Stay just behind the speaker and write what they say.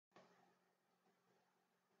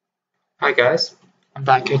Hi guys, I'm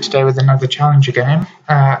back here today with another challenger game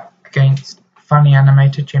against funny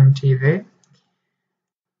animated Jim TV.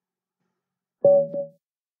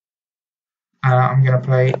 I'm going to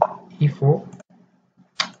play e4.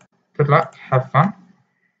 Good luck, have fun.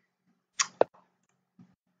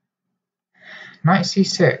 Knight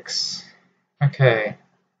c6. Okay,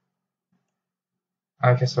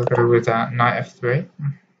 I guess I'll go with knight f3.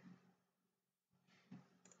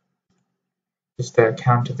 Just to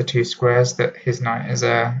counter the two squares that his knight is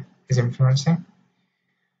influencing.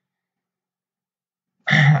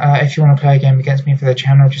 If you want to play a game against me for the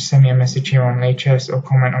channel, just send me a message here on Lichess or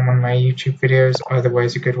comment on one of my YouTube videos. Either way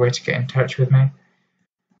is a good way to get in touch with me.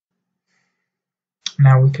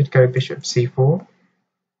 Now we could go bishop c4.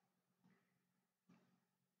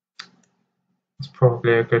 It's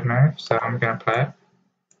probably a good move, so I'm going to play it.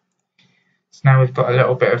 So now we've got a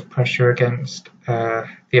little bit of pressure against the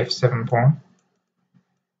f7 pawn.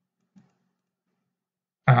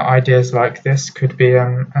 Ideas like this could be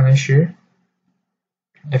an issue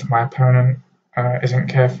if my opponent isn't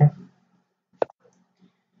careful.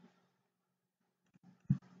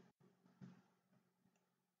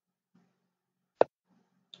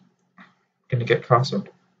 Going to get castled.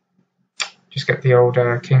 Just get the old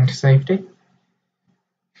king to safety.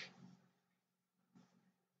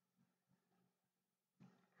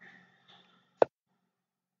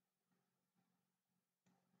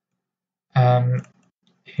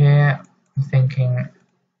 Here I'm thinking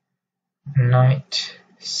knight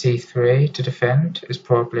c3 to defend is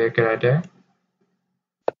probably a good idea.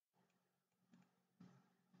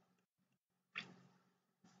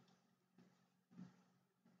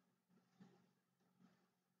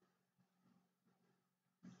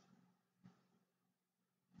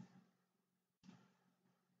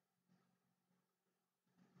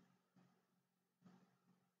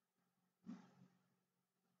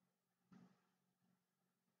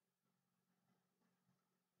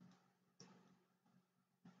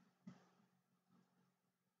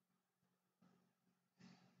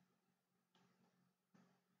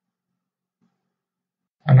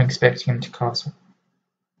 I'm expecting him to castle.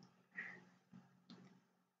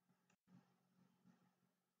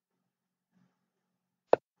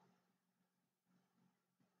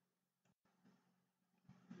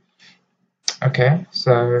 Okay,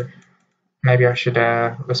 so maybe I should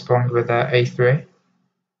respond with a3.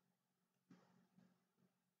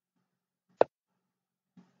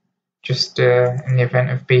 Just in the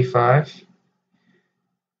event of b5,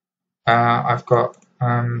 I've got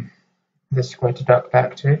this square to duck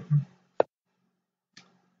back to.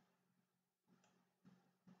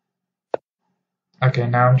 Okay,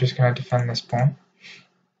 now I'm just going to defend this pawn.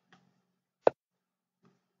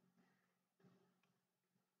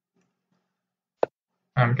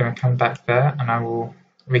 I'm going to come back there and I will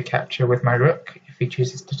recapture with my rook if he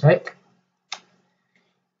chooses to take.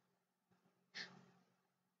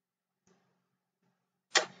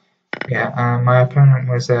 Yeah, my opponent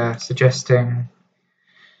was suggesting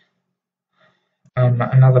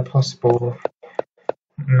another possible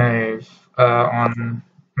move on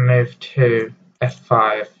move 2,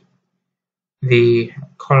 f5. The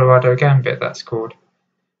Colorado Gambit, that's called.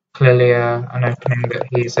 Clearly an opening that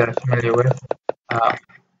he's familiar with.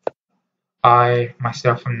 I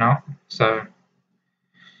myself am not, so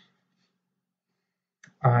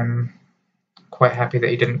I'm quite happy that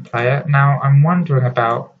he didn't play it. Now I'm wondering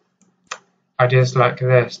about ideas like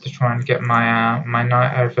this to try and get my my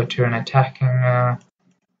knight over to an attacking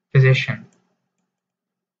position.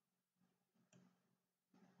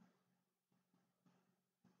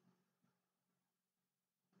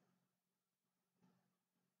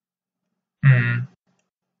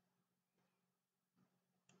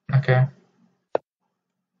 Okay,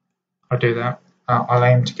 I'll do that. I'll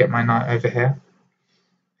aim to get my knight over here.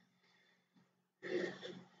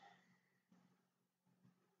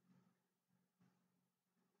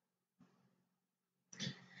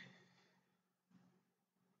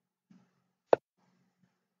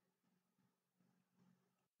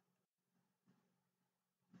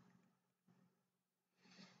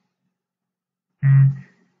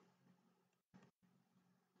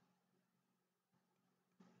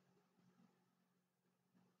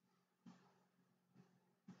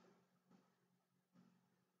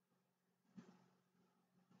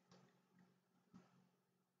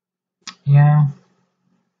 Yeah,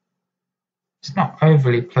 it's not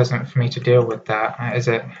overly pleasant for me to deal with that, is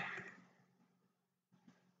it?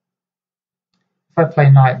 If I play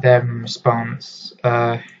knight there in response,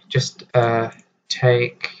 just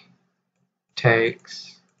take,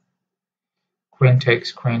 takes, queen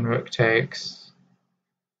takes, queen, rook takes.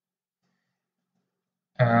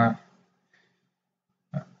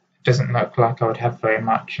 Doesn't look like I would have very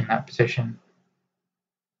much in that position.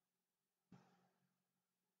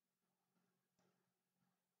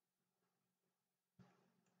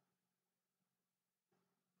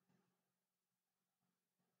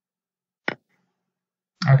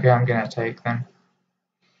 Okay, I'm gonna take them.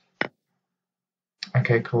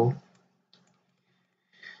 Okay, cool.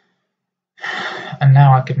 And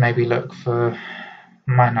now I could maybe look for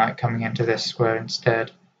my knight coming into this square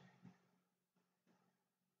instead.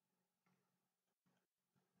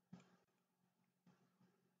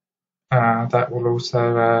 That will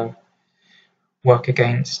also work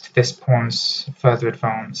against this pawn's further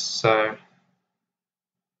advance, so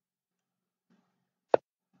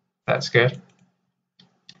that's good.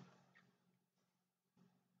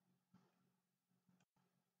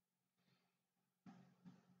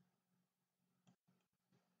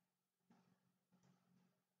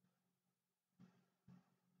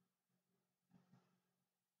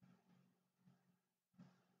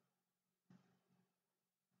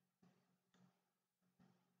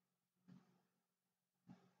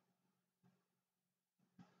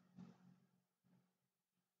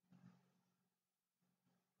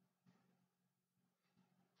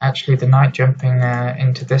 Actually, the knight jumping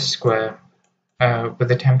into this square with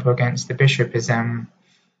the tempo against the bishop is an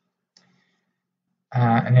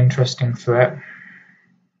interesting threat.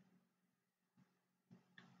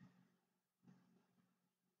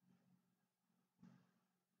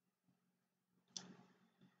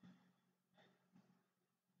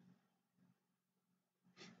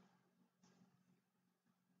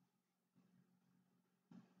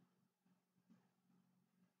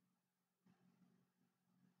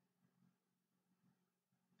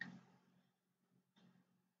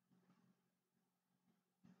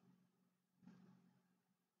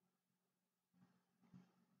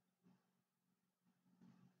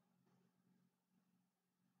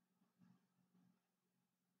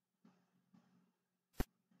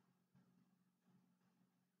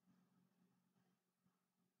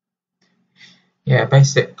 Yeah,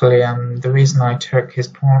 basically, the reason I took his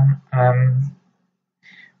pawn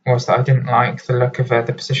was that I didn't like the look of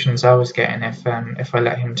the positions I was getting if I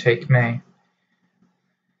let him take me.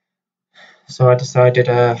 So I decided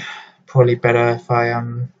probably better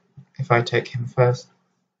if I take him first.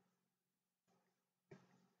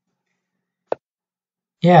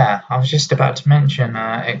 Yeah, I was just about to mention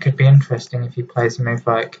it could be interesting if he plays a move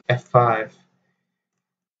like f5.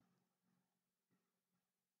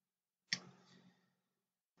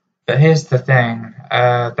 But here's the thing,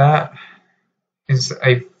 that is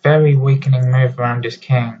a very weakening move around his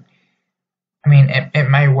king. I mean, it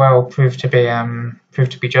may well prove to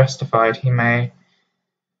be justified. He may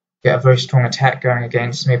get a very strong attack going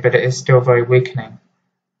against me, but it is still very weakening.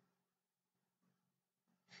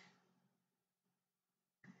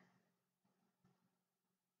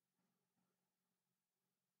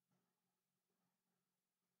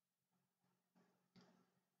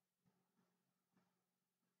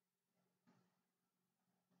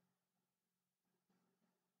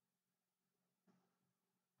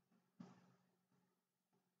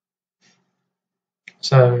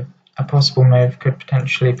 So a possible move could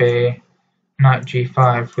potentially be knight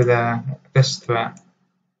g5 with this threat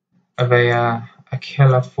of a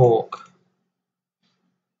killer fork.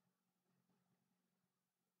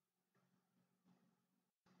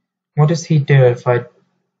 What does he do if I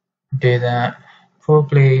do that?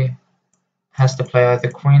 Probably has to play either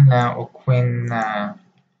queen there or queen there,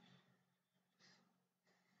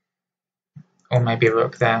 or maybe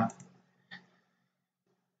rook there.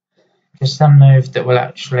 There's some move that will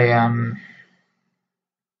actually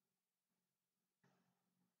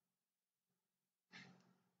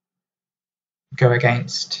go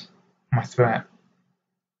against my threat.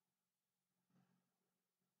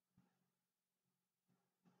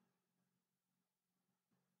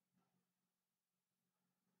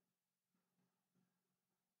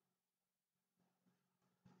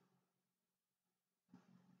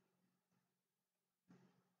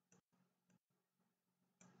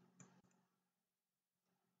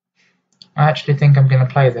 I actually think I'm going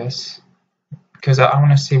to play this because I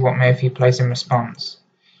want to see what move he plays in response.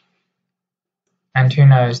 And who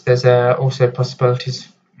knows, there's also possibilities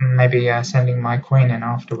maybe sending my queen in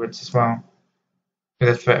afterwards as well, with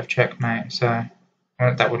a threat of checkmate. So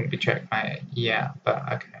well, that wouldn't be checkmate, yeah,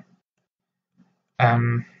 but okay.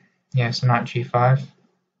 Yeah, so knight g5.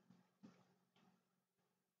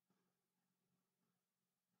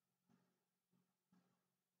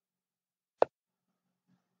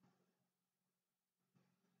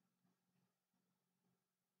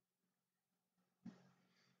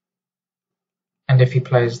 And if he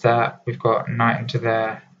plays that, we've got knight into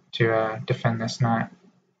there, to defend this knight.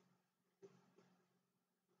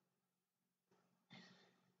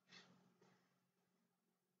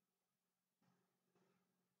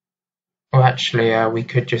 Or actually, we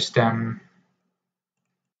could just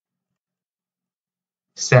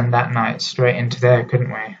send that knight straight into there,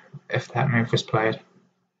 couldn't we, if that move was played?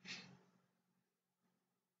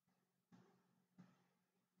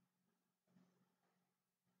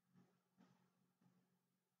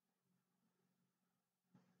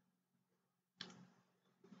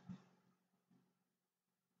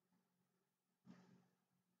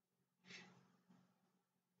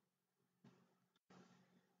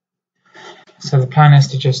 So the plan is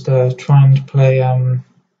to just try and play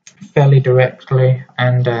fairly directly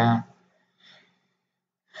and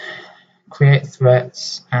create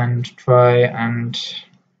threats and try and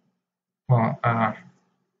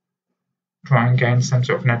gain some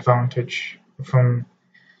sort of an advantage from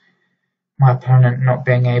my opponent not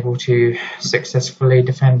being able to successfully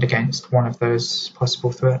defend against one of those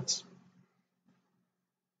possible threats.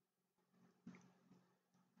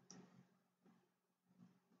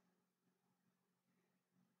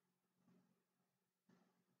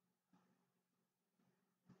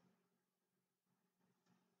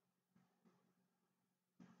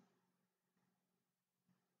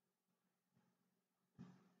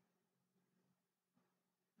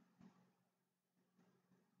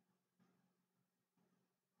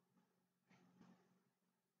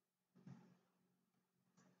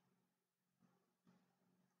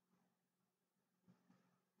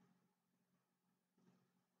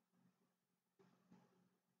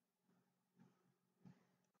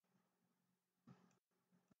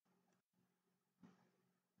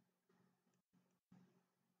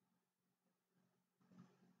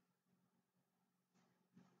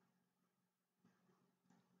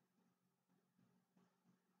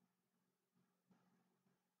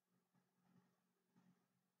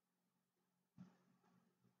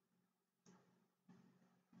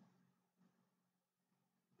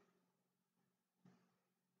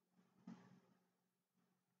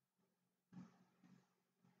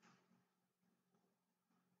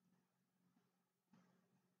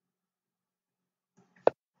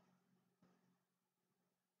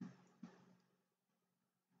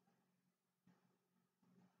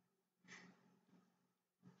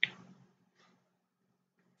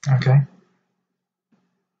 Okay.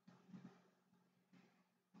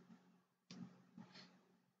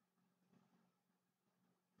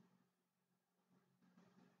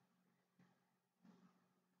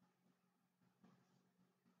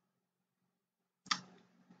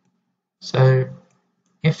 So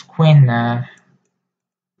if queen there,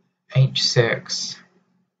 h6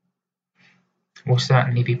 will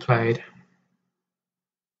certainly be played.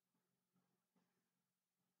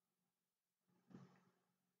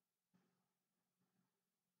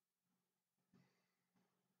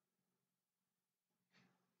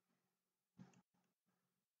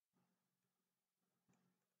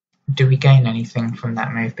 Do we gain anything from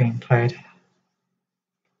that move being played?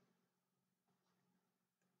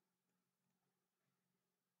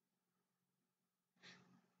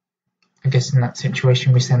 I guess in that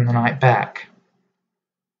situation we send the knight back.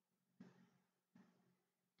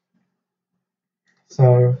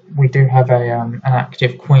 So we do have an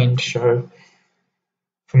active queen to show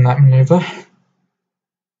from that maneuver.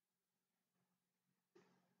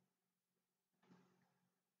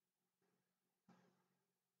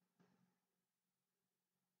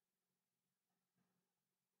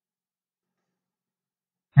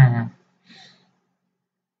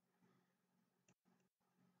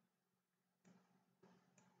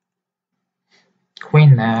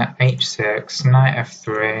 Queen there, h6, knight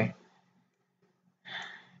f3,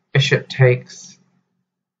 bishop takes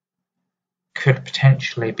could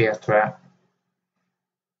potentially be a threat.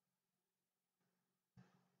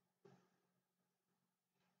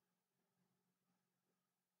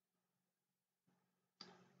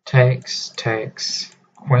 Takes,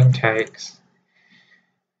 queen takes.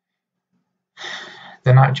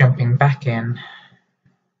 The knight jumping back in.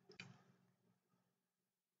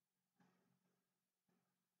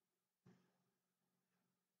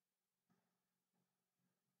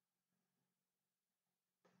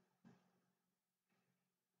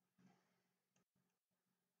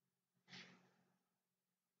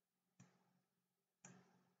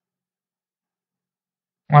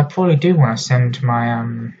 Well, I probably do want to send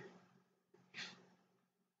my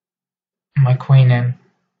my queen in,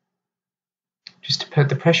 just to put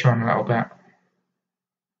the pressure on a little bit.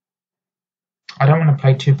 I don't want to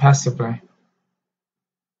play too passively.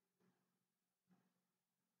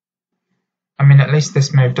 I mean, at least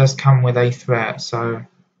this move does come with a threat, so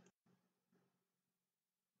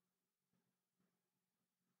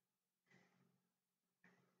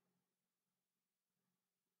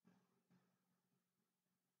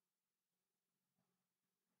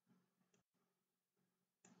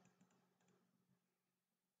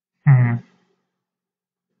Hmm.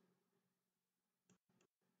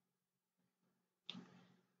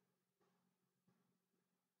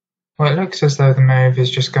 Well, it looks as though the move is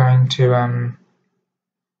just going to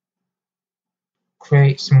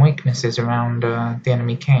create some weaknesses around the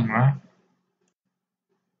enemy king, right?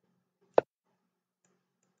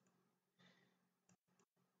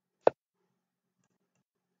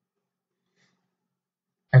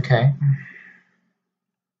 Okay.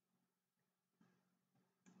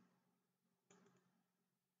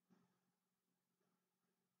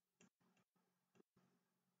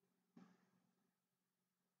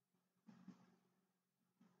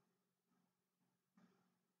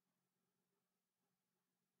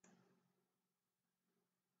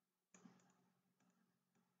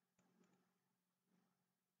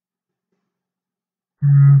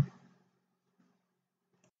 Hmm.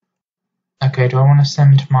 Okay, do I want to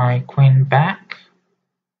send my queen back?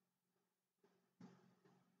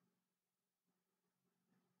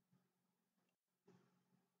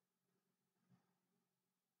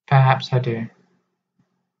 Perhaps I do.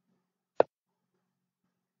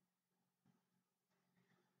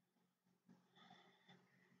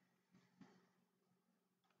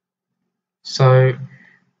 So,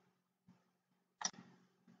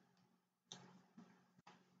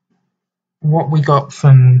 what we got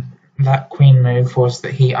from that queen move was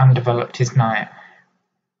that he undeveloped his knight.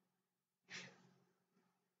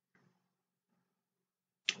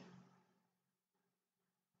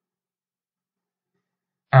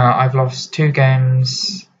 I've lost 2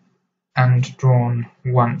 games and drawn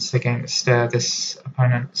once against this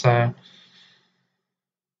opponent, so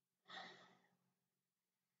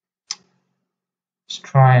let's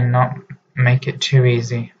try and not make it too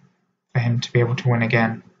easy for him to be able to win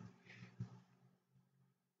again.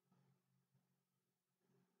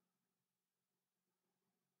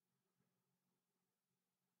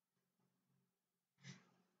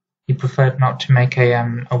 He preferred not to make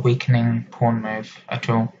a weakening pawn move at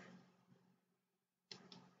all.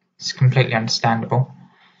 It's completely understandable.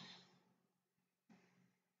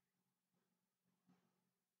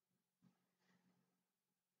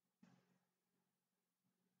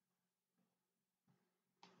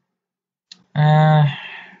 Uh,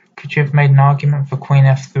 could you have made an argument for queen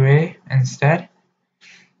f3 instead?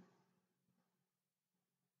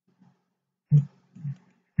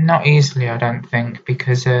 Not easily, I don't think,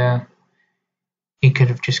 because he could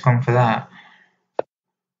have just gone for that.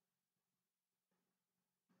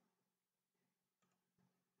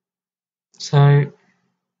 So,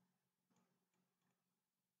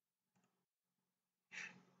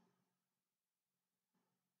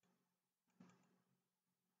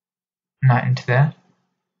 knight into there.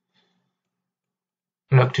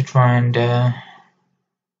 Look to try and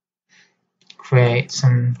create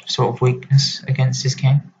some sort of weakness against his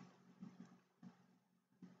king.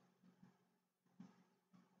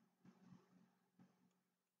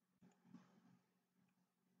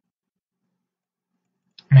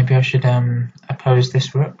 Maybe I should oppose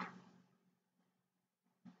this rook.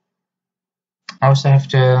 I also have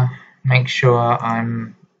to make sure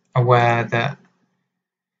I'm aware that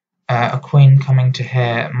a queen coming to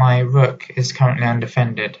here, my rook is currently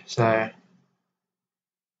undefended, so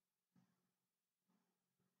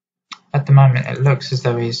at the moment it looks as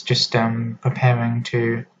though he's just preparing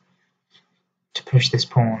to push this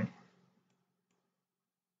pawn.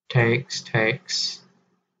 Takes.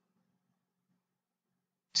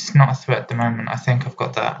 It's not a threat at the moment. I think I've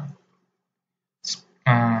got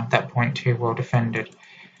that point too well defended.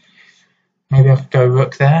 Maybe I could go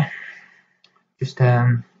rook there. Just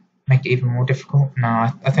make it even more difficult. No,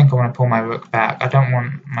 I think I want to pull my rook back. I don't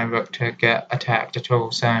want my rook to get attacked at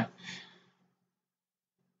all, so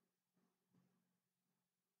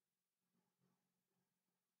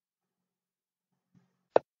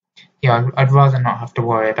yeah, I'd rather not have to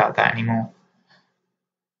worry about that anymore.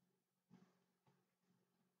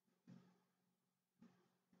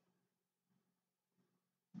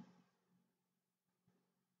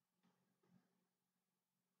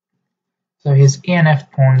 So his E and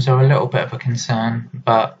F pawns are a little bit of a concern,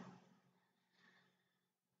 but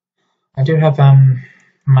I do have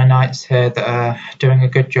my knights here that are doing a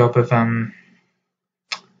good job of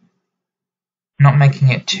not making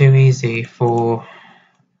it too easy for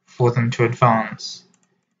them to advance.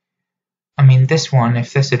 I mean, this one,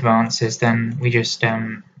 if this advances, then we just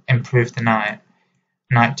improve the knight.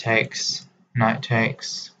 Knight takes, and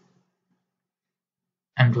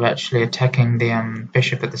we're actually attacking the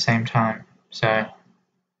bishop at the same time. So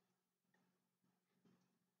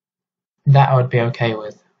that I would be okay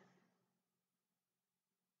with.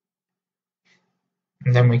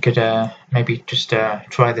 And then we could maybe just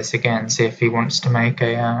try this again, see if he wants to make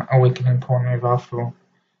a weakening pawn move after all.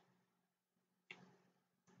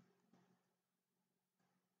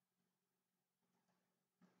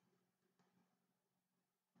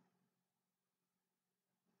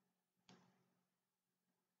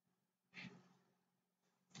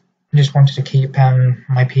 I just wanted to keep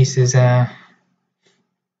my pieces a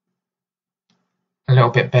little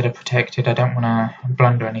bit better protected. I don't want to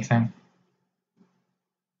blunder anything.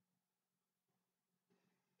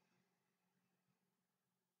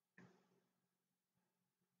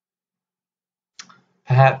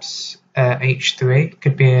 Perhaps h3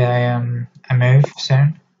 could be a move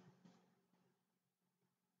soon.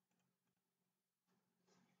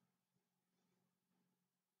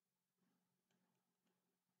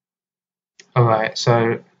 Alright,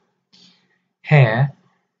 so here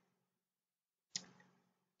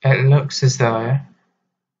it looks as though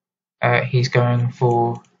he's going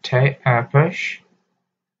for push,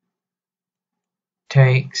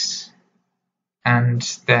 takes, and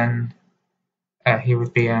then he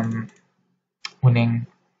would be winning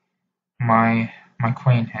my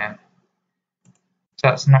queen here. So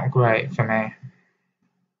that's not great for me.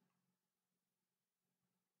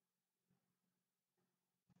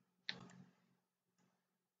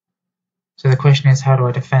 So the question is, how do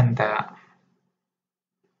I defend that?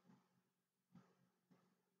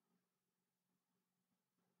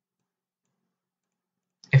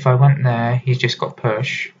 If I went there, he's just got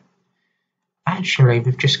push. Actually,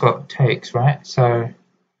 we've just got takes, right? So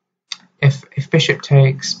if bishop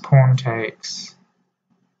takes, pawn takes,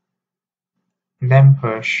 then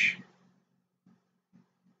push,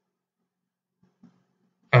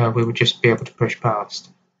 we would just be able to push past.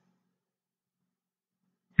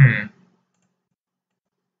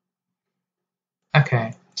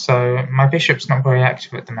 Okay, so my bishop's not very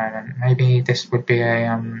active at the moment. Maybe this would be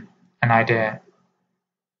an idea.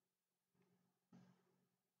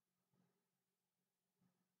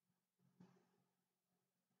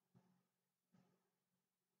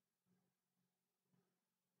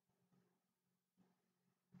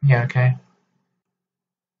 Yeah, okay.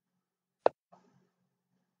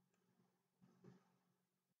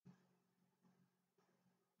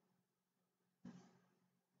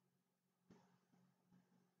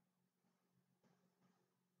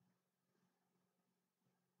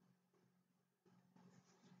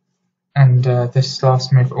 And this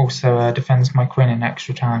last move also defends my queen in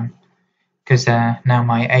extra time, because now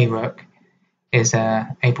my a rook is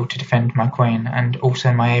able to defend my queen, and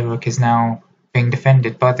also my a rook is now being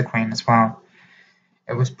defended by the queen as well.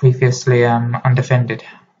 It was previously undefended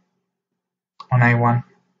on a1.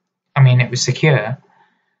 I mean, it was secure.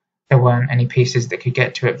 There weren't any pieces that could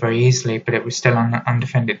get to it very easily, but it was still an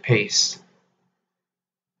undefended piece.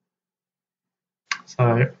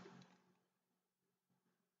 So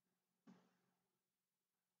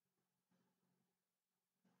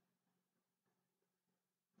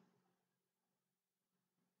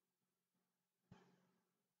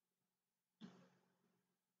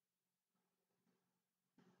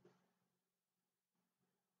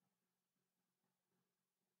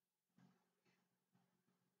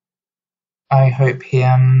I hope he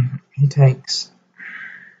takes,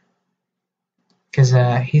 because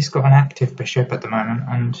he's got an active bishop at the moment,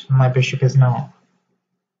 and my bishop is not.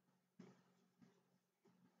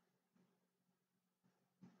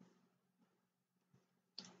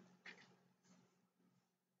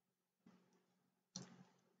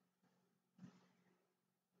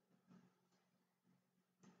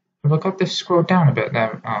 Have I got this scrolled down a bit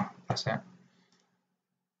there? Oh, that's it.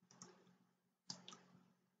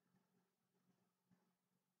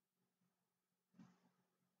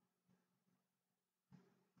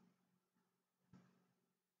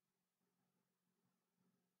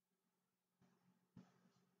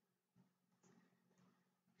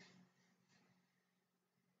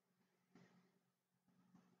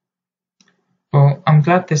 Well, I'm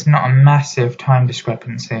glad there's not a massive time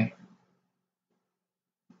discrepancy.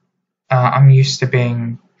 I'm used to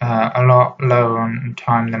being a lot lower on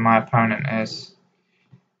time than my opponent is,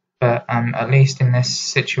 but at least in this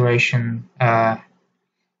situation, the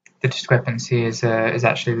discrepancy is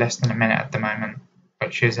actually less than a minute at the moment,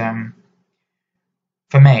 which is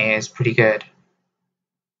for me is pretty good.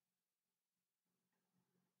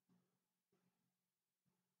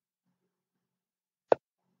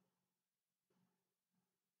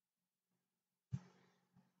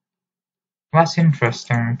 That's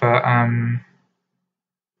interesting, but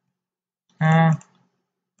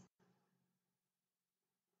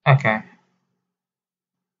okay.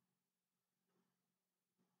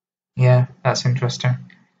 Yeah, that's interesting.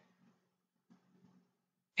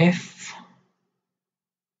 If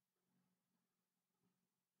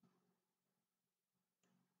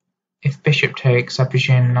bishop takes, I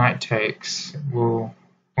presume knight takes will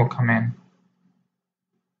come in.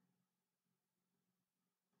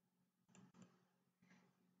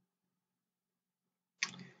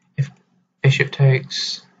 If bishop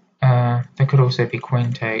takes, there could also be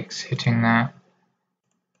queen takes hitting that.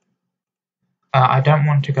 I don't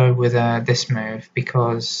want to go with this move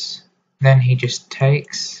because then he just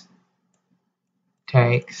takes,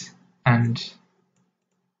 and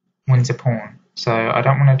wins a pawn. So I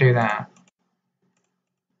don't want to do that.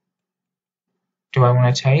 Do I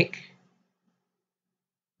want to take?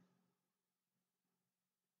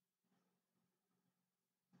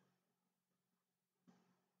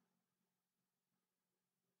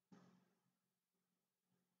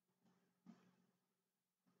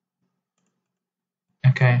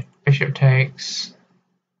 Okay, bishop takes.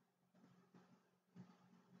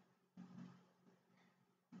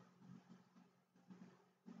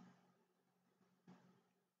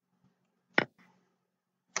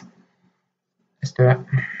 Let's do it.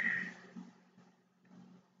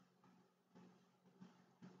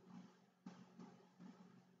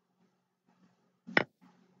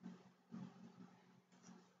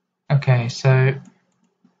 Okay, so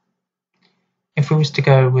if we was to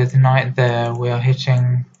go with knight there, we are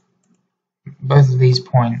hitting both of these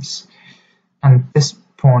points, and this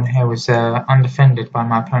pawn here was undefended by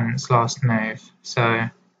my opponent's last move, so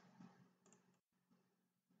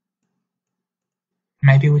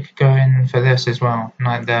maybe we could go in for this as well,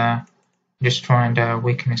 knight there, just try and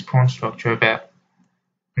weaken his pawn structure a bit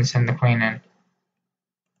and send the queen in.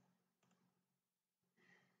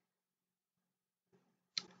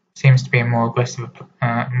 Seems to be a more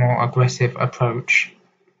aggressive approach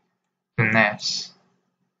than this.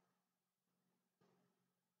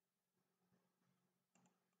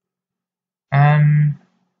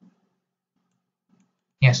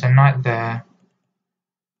 Yeah, so knight there,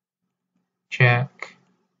 check,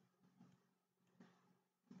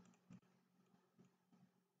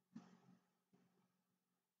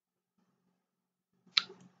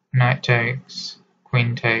 knight takes,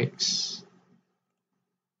 queen takes.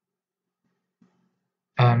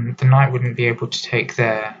 The knight wouldn't be able to take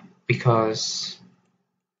there because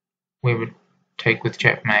we would take with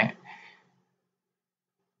checkmate.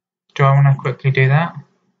 Do I want to quickly do that?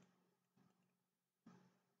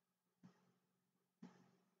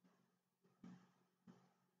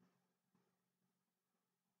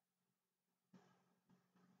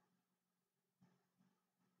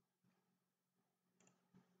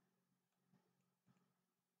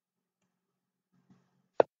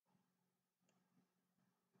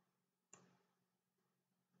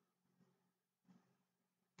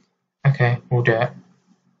 Okay, we'll do it.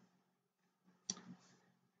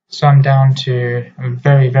 So I'm down to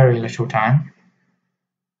very, very little time.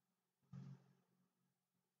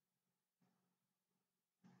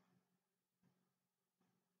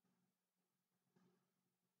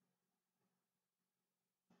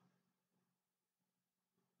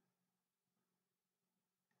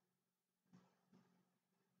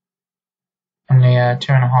 Only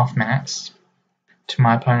 2.5 minutes to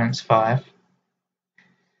my opponent's 5.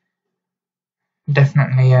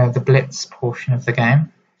 Definitely the blitz portion of the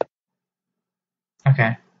game.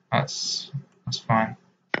 Okay, that's fine.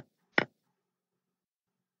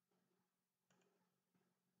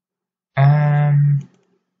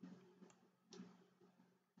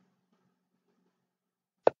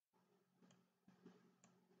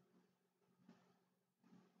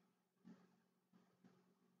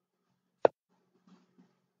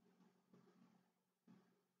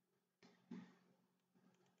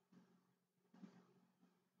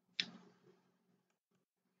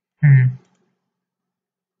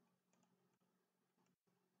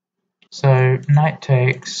 So knight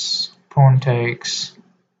takes, pawn takes.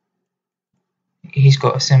 He's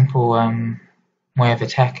got a simple way of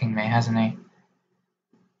attacking me, hasn't he?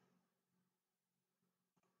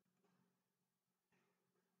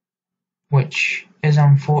 Which is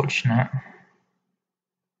unfortunate.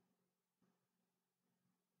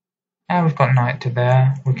 We've got knight to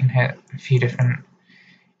there. We can hit a few different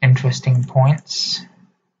interesting points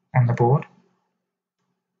on the board.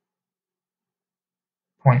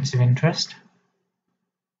 Points of interest.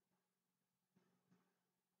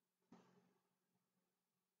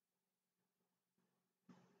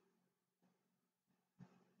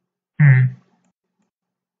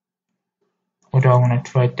 Or do I want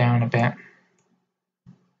to trade down a bit?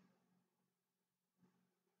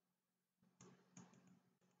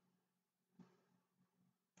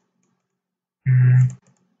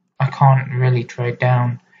 I can't really trade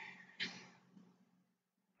down.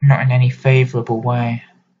 not in any favourable way.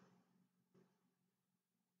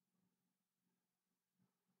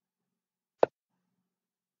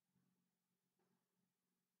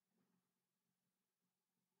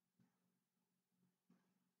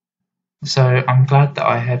 So I'm glad that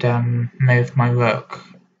I had moved my rook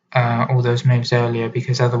all those moves earlier,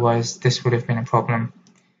 because otherwise this would have been a problem.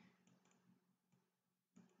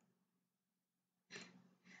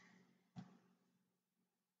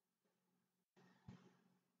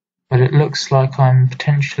 But it looks like I'm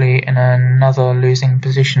potentially in another losing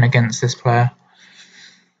position against this player.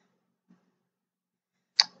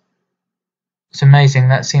 It's amazing,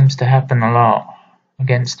 that seems to happen a lot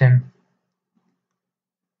against him.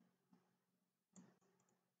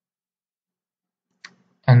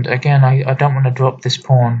 And again, I don't want to drop this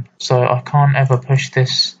pawn, so I can't ever push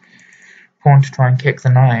this pawn to try and kick the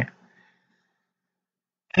knight.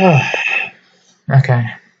 Okay.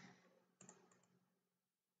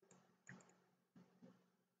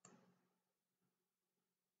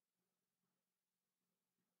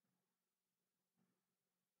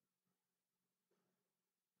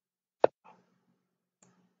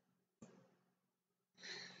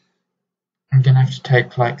 I'm gonna have to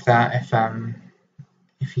take like that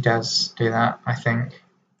if he does do that, I think.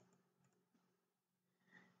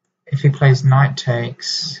 If he plays knight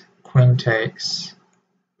takes, queen takes,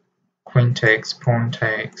 queen takes, pawn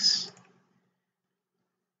takes.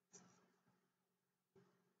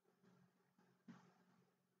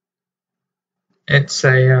 It's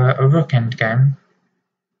a rook endgame.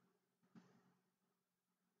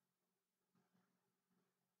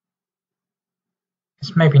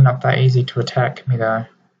 It's maybe not that easy to attack me though.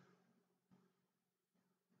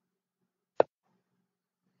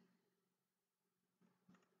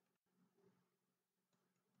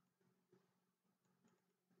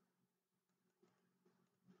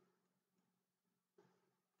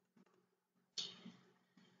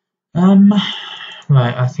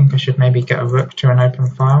 Right, I think I should maybe get a rook to an open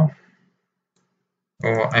file,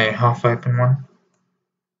 or a half open one.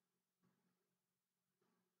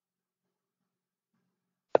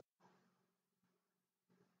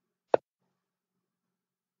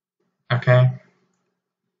 Okay.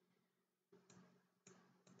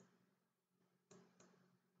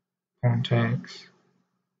 Pawn takes.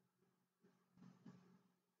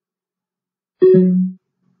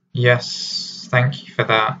 Yes, thank you for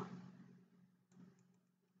that.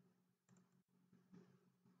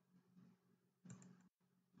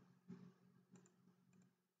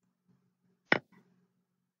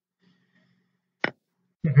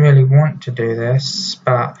 Didn't really want to do this,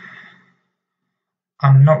 but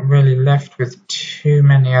I'm not really left with too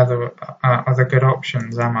many other good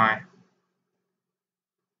options, am I?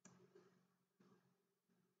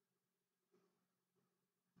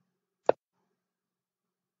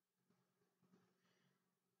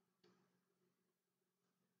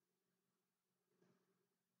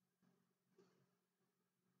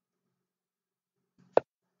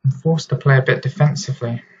 I'm forced to play a bit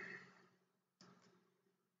defensively.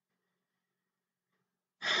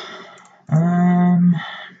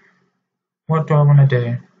 What do I want to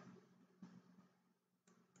do?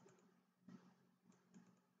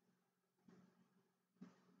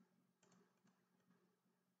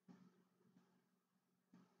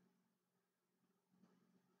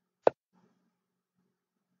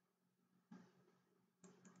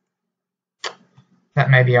 That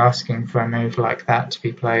may be asking for a move like that to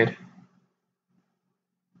be played.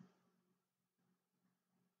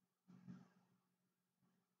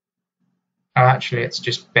 Oh, actually, it's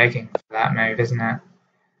just begging for that move, isn't it?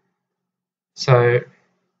 So,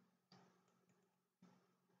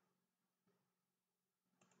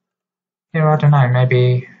 yeah, I don't know,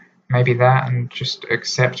 maybe that, and just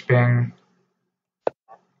accept being...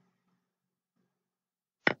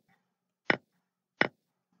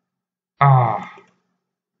 Ah,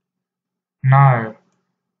 no.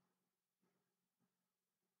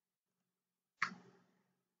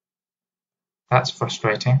 That's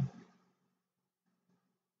frustrating.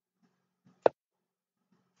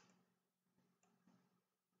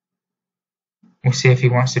 We'll see if he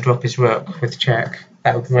wants to drop his rook with check.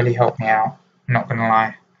 That would really help me out, not gonna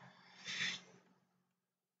lie.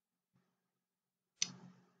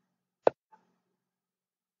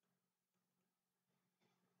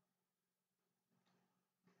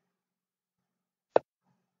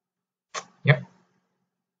 Yep.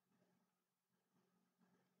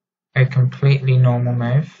 A completely normal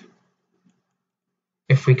move.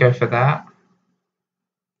 If we go for that,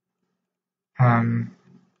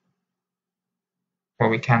 well,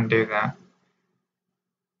 we can do that.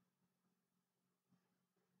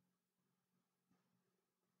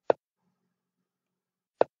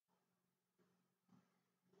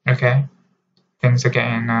 Okay, things are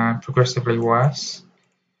getting progressively worse.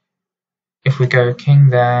 If we go king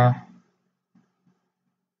there,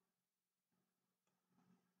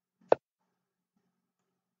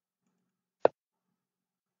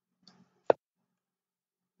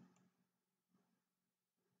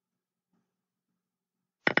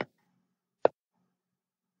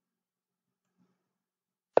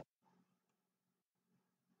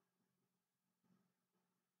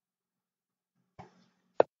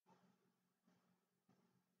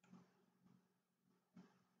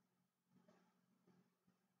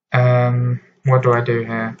 what do I do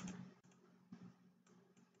here?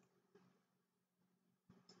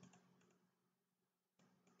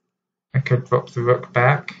 I could drop the rook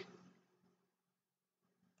back.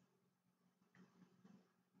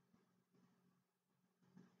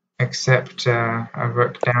 Accept a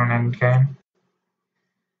rook down endgame.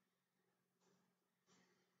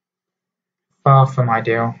 Far from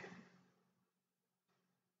ideal,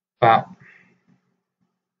 but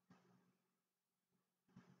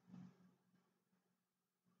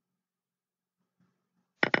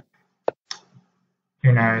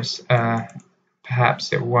who knows?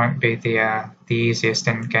 Perhaps it won't be the easiest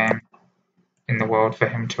endgame in the world for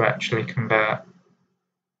him to actually convert.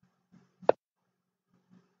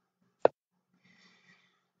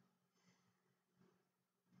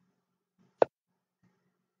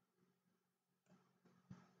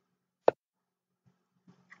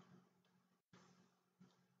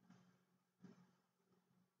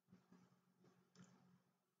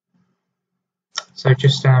 So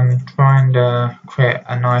just trying to create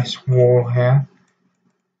a nice wall here,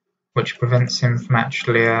 which prevents him from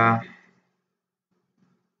actually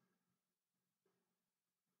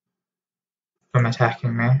from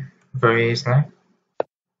attacking me very easily.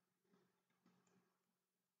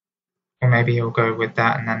 Or maybe he'll go with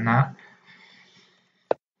that and then that.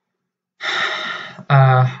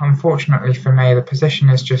 Unfortunately for me, the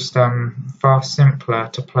position is just far simpler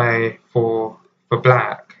to play for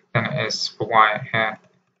black than it is for white here.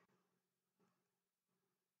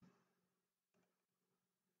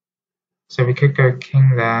 So we could go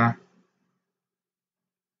king there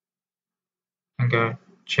and go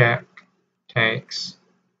check, takes.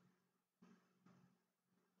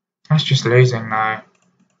 That's just losing though.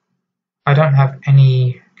 I don't have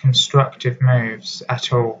any constructive moves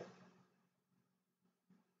at all.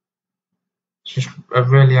 It's just a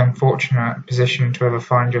really unfortunate position to ever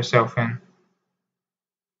find yourself in.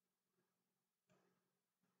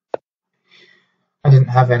 I didn't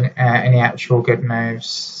have any actual good moves,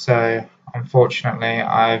 so unfortunately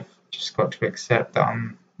I've just got to accept that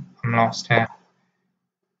I'm lost here.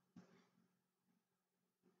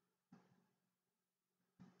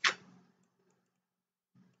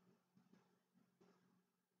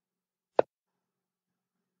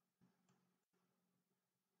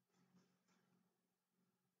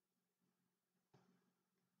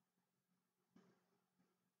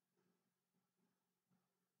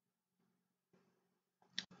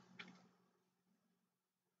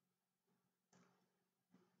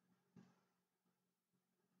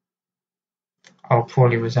 I'll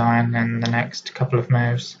probably resign in the next couple of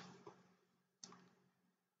moves.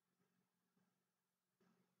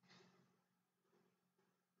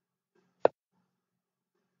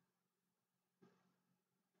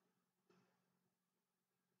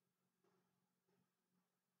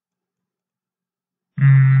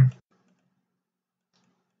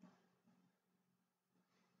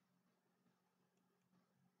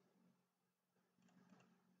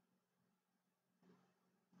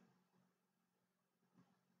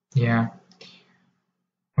 Yeah,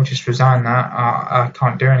 I'll just resign that. I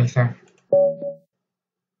can't do anything.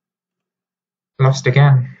 Lost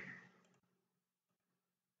again.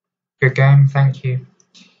 Good game, thank you.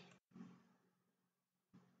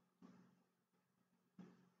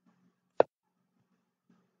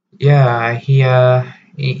 Yeah,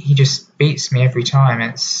 he just beats me every time.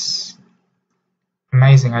 It's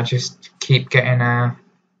amazing. I just keep getting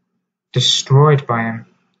destroyed by him.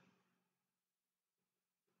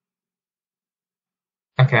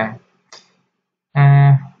 Okay.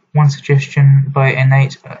 One suggestion by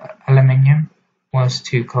Innate Aluminium was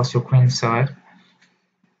to castle queenside.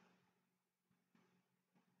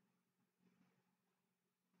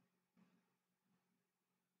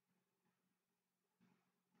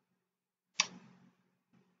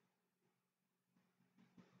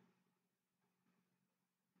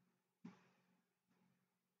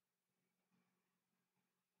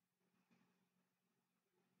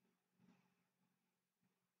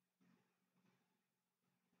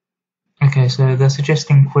 Okay, so they're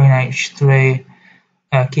suggesting queen h3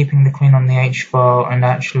 keeping the queen on the h file and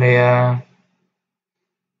actually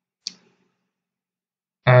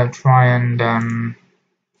try and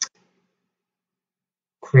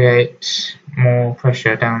create more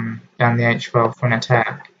pressure down the h file for an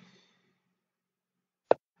attack.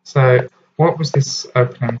 So what was this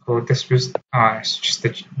opening called? This was it's just the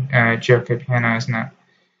Giuoco piano, isn't it?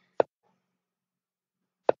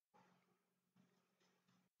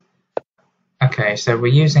 Okay, so we're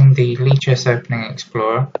using the Lichess Opening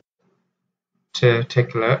Explorer to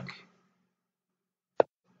take a look.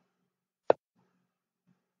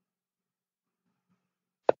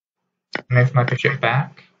 Move my bishop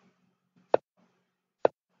back.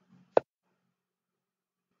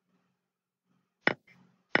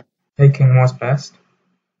 Taking was best.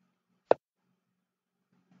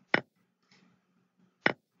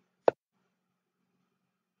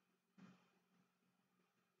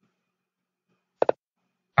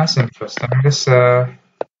 That's interesting. This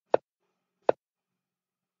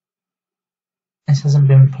hasn't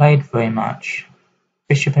been played very much.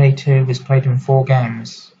 Bishop a2 was played in 4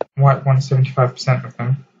 games. White won 75% of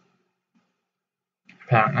them,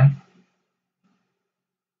 apparently.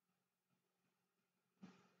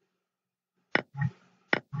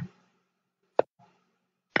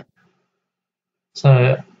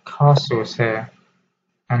 So castle's here,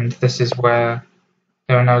 and this is where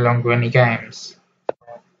there are no longer any games.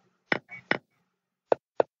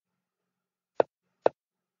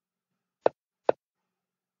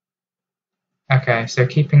 Okay, so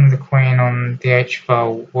keeping the queen on the h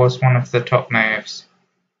file was one of the top moves.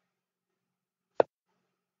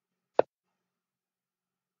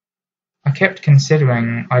 I kept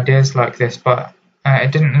considering ideas like this, but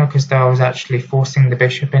it didn't look as though I was actually forcing the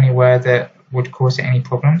bishop anywhere that would cause it any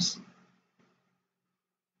problems.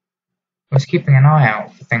 I was keeping an eye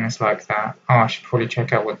out for things like that. Oh, I should probably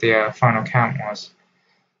check out what the final count was.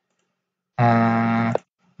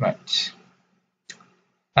 Right.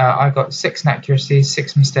 I got 6 inaccuracies,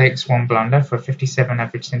 6 mistakes, 1 blunder for a 57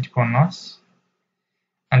 average centipoint loss.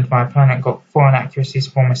 And my opponent got 4 inaccuracies,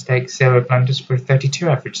 4 mistakes, 0 blunders for a 32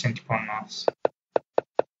 average centipoint loss.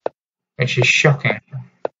 Which is shocking,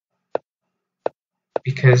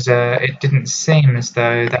 because it didn't seem as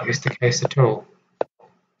though that was the case at all.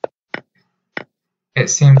 It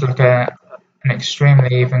seemed like an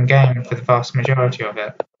extremely even game for the vast majority of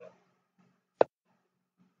it.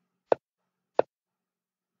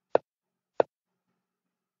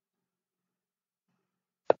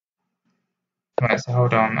 Right, so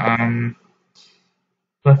hold on.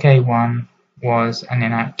 Rook a1 was an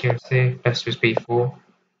inaccuracy. Best was b4.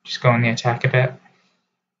 Just go on the attack a bit.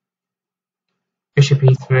 Bishop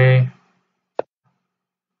e3.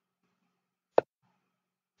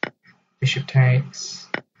 Bishop takes.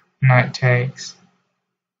 Knight takes.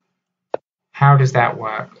 How does that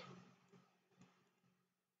work?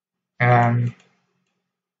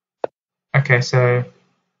 Okay, so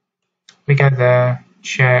we go there,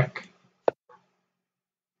 check.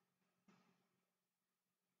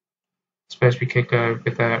 Suppose we could go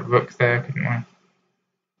with a rook there, couldn't we?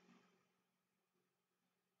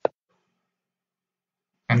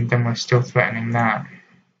 And then we're still threatening that.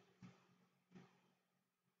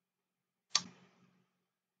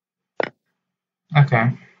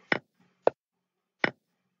 Okay.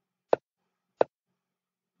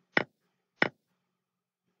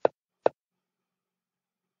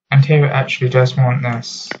 And here it actually does want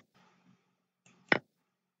this.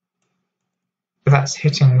 But that's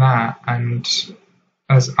hitting that, and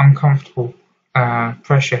as uncomfortable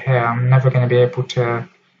pressure here, I'm never going to be able to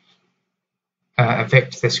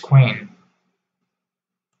evict this queen.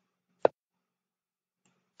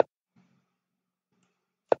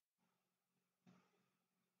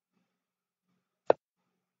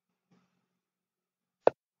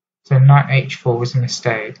 So knight h4 was a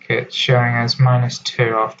mistake. It's showing as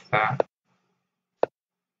 -2 after that.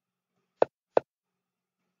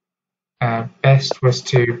 Best was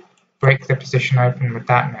to break the position open with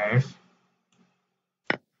that move.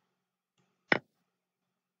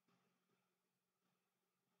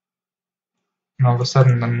 And all of a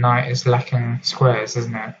sudden the knight is lacking squares,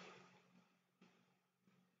 isn't it?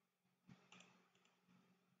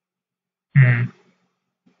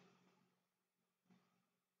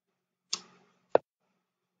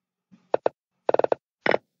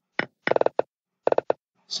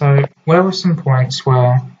 So where were some points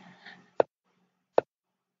where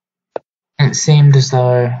it seemed as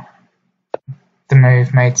though the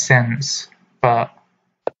move made sense, but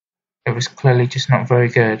it was clearly just not very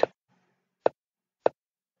good?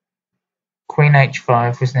 Queen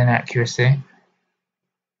h5 was an inaccuracy.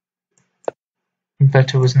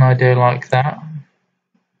 Better was an idea like that.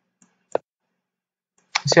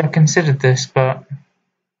 See, I considered this, but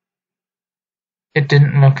it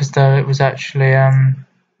didn't look as though it was actually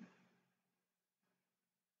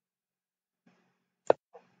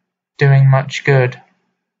doing much good.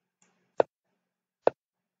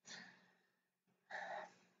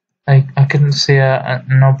 I couldn't see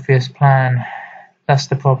an obvious plan. That's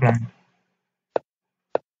the problem.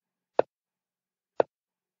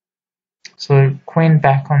 So queen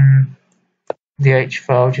back on the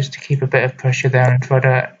h-file just to keep a bit of pressure there and try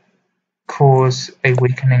to cause a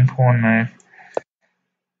weakening pawn move.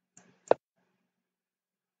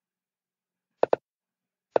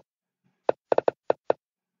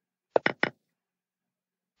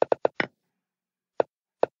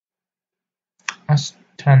 Let's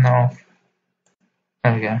turn that off.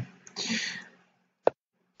 There we go.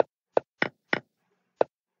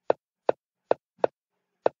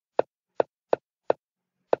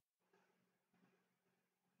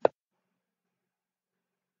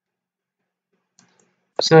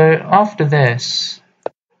 So after this,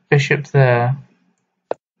 bishop there,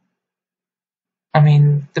 I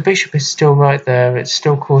mean, the bishop is still right there, it's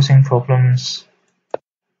still causing problems.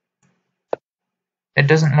 It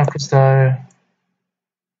doesn't look as though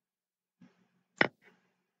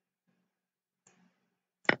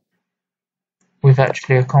we've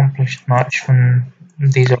actually accomplished much from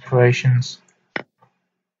these operations.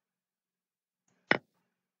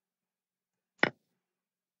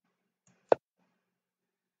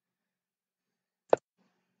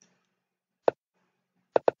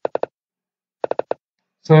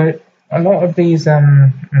 So a lot of these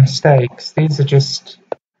mistakes, these are just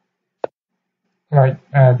like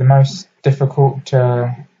the most difficult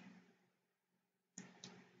to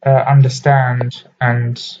understand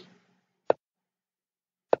and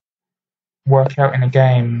work out in a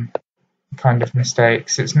game kind of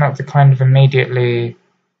mistakes. It's not the kind of immediately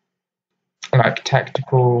like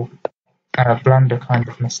tactical blunder kind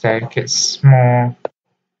of mistake. It's more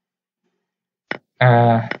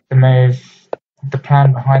the move, the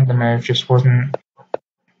plan behind the move just wasn't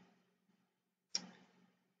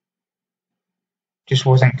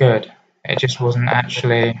good. It just wasn't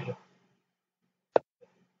actually.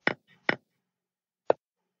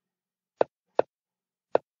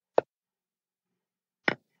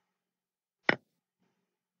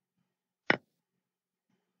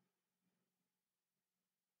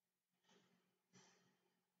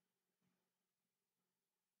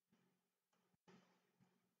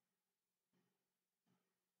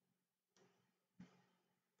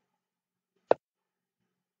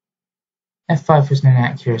 F5 was an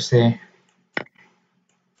inaccuracy.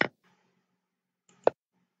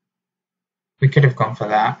 We could have gone for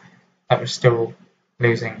that. That was still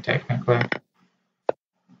losing technically.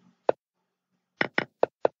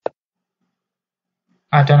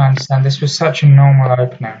 I don't understand. This was such a normal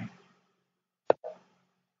opening.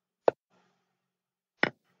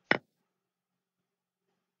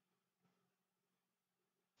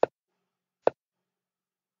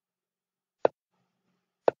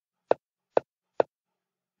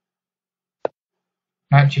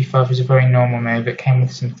 Knight g5 was a very normal move. It came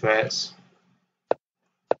with some threats.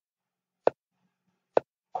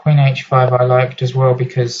 Queen h5 I liked as well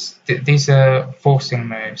because these are forcing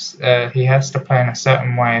moves. He has to play in a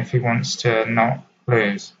certain way if he wants to not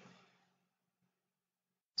lose.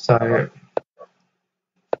 So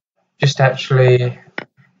just actually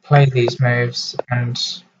play these moves and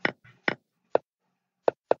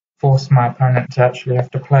force my opponent to actually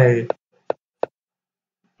have to play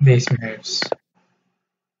these moves.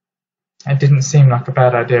 It didn't seem like a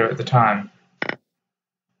bad idea at the time.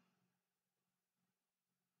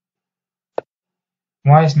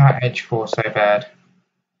 Why is knight h4 so bad?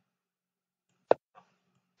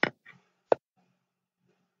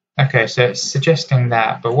 Okay, so it's suggesting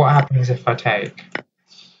that, but what happens if I take?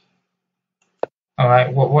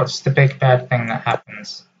 Alright, what's the big bad thing that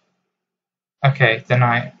happens? Okay, the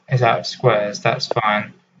knight is out of squares, that's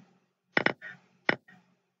fine.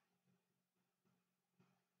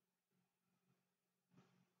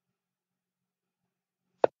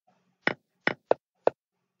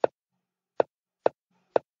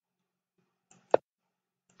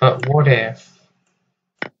 But what if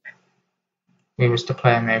we was to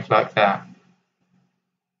play a move like that?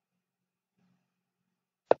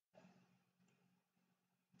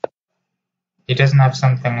 He doesn't have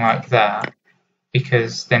something like that,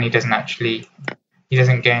 because then he doesn't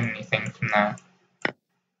gain anything from that.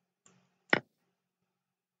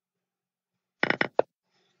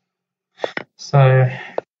 So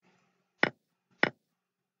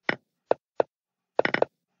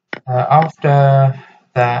after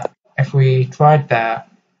that, if we tried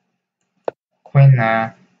that, queen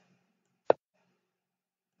there,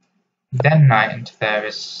 then knight into there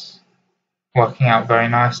is working out very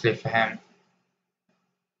nicely for him.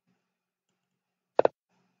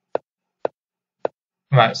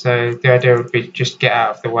 Right, so the idea would be just get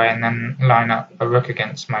out of the way and then line up a rook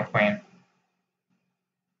against my queen.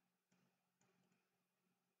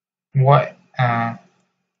 What? No.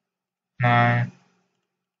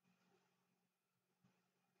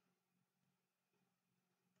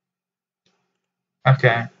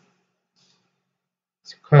 Okay.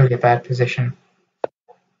 It's clearly a bad position.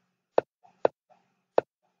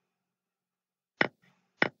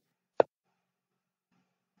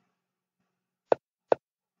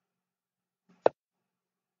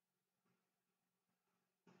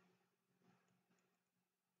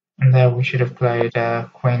 And there we should have played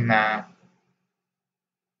queen there.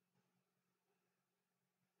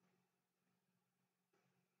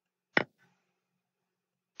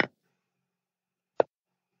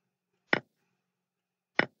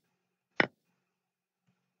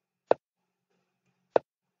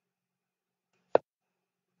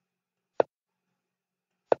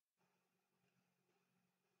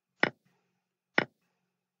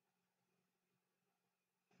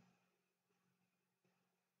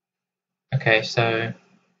 Okay, so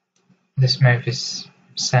this move is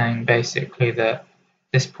saying basically that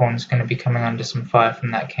this pawn's going to be coming under some fire from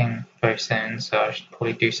that king very soon, so I should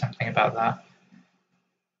probably do something about that.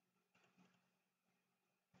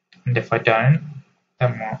 And if I don't,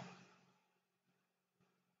 then what?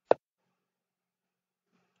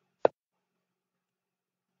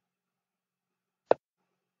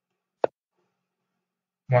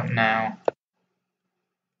 What now?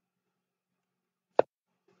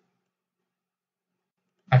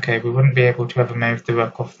 Okay, we wouldn't be able to ever move the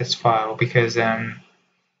rook off this file because that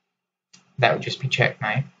would just be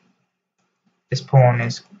checkmate. This pawn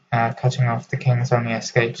is cutting off the king's only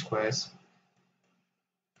escape squares.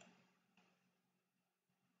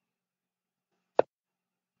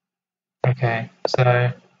 Okay,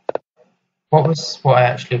 so what I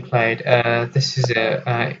actually played? This is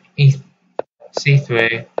a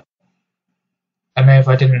c3, a move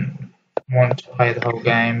I didn't want to play the whole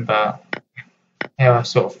game, but here I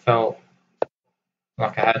sort of felt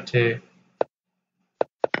like I had to.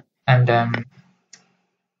 And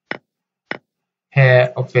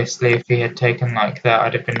here, obviously, if he had taken like that,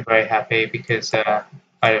 I'd have been very happy because I'd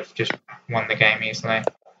have just won the game easily.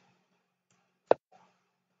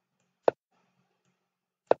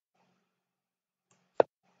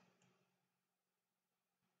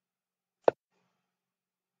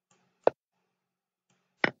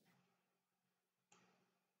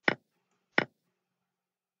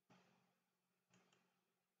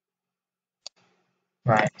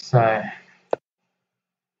 Right, so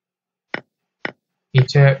he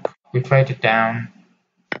took, we played it down,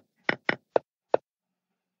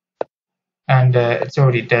 and it's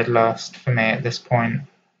already dead last for me at this point.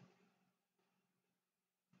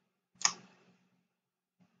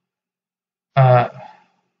 Have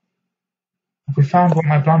we found what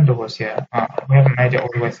my blunder was yet? We haven't made it all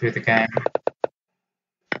the way through the game.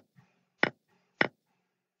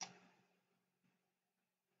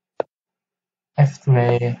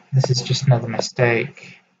 F3, this is just another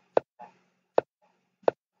mistake.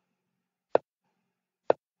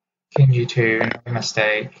 King G2, another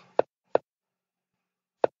mistake.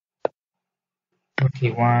 Rook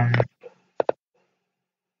E1.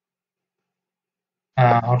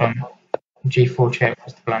 Hold on. G4 check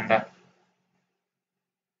was the blunder.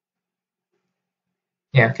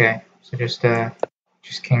 Yeah, okay. So just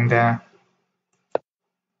king there.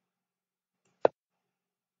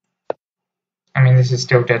 I mean, this is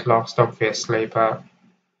still dead last, obviously, but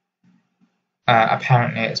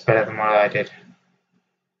apparently it's better than what I did.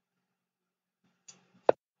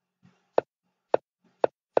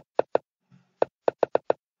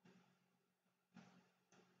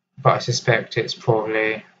 But I suspect it's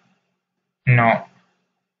probably not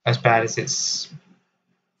as bad as it's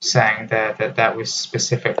saying there, that that was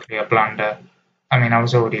specifically a blunder. I mean, I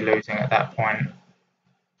was already losing at that point.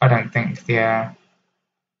 I don't think the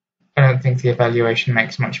evaluation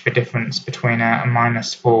makes much of a difference between a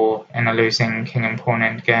 -4 in a losing king and pawn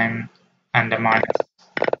endgame and a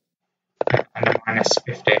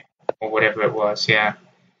 -50 or whatever it was. Yeah,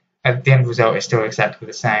 the end result is still exactly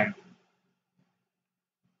the same.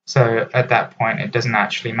 So at that point, it doesn't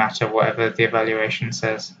actually matter whatever the evaluation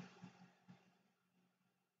says.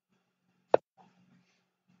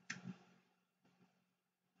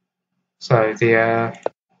 So the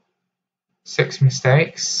 6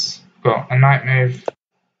 mistakes, got a knight move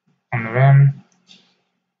on the rim,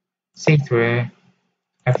 c3,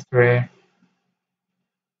 f3,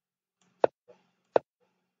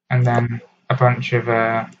 and then a bunch of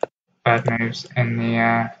bad moves in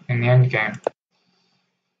the end game.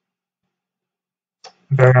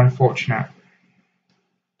 Very unfortunate.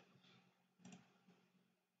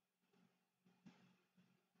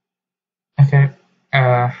 Okay.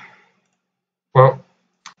 Well,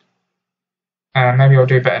 maybe I'll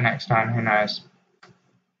do better next time. Who knows?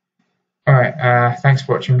 Alright, thanks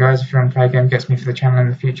for watching, guys. If you want to play a game that gets me for the channel in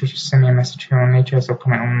the future, just send me a message here on Nichos or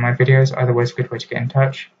comment on my videos. Either way is a good way to get in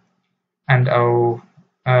touch. And I'll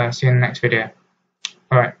see you in the next video.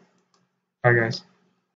 Alright, bye guys.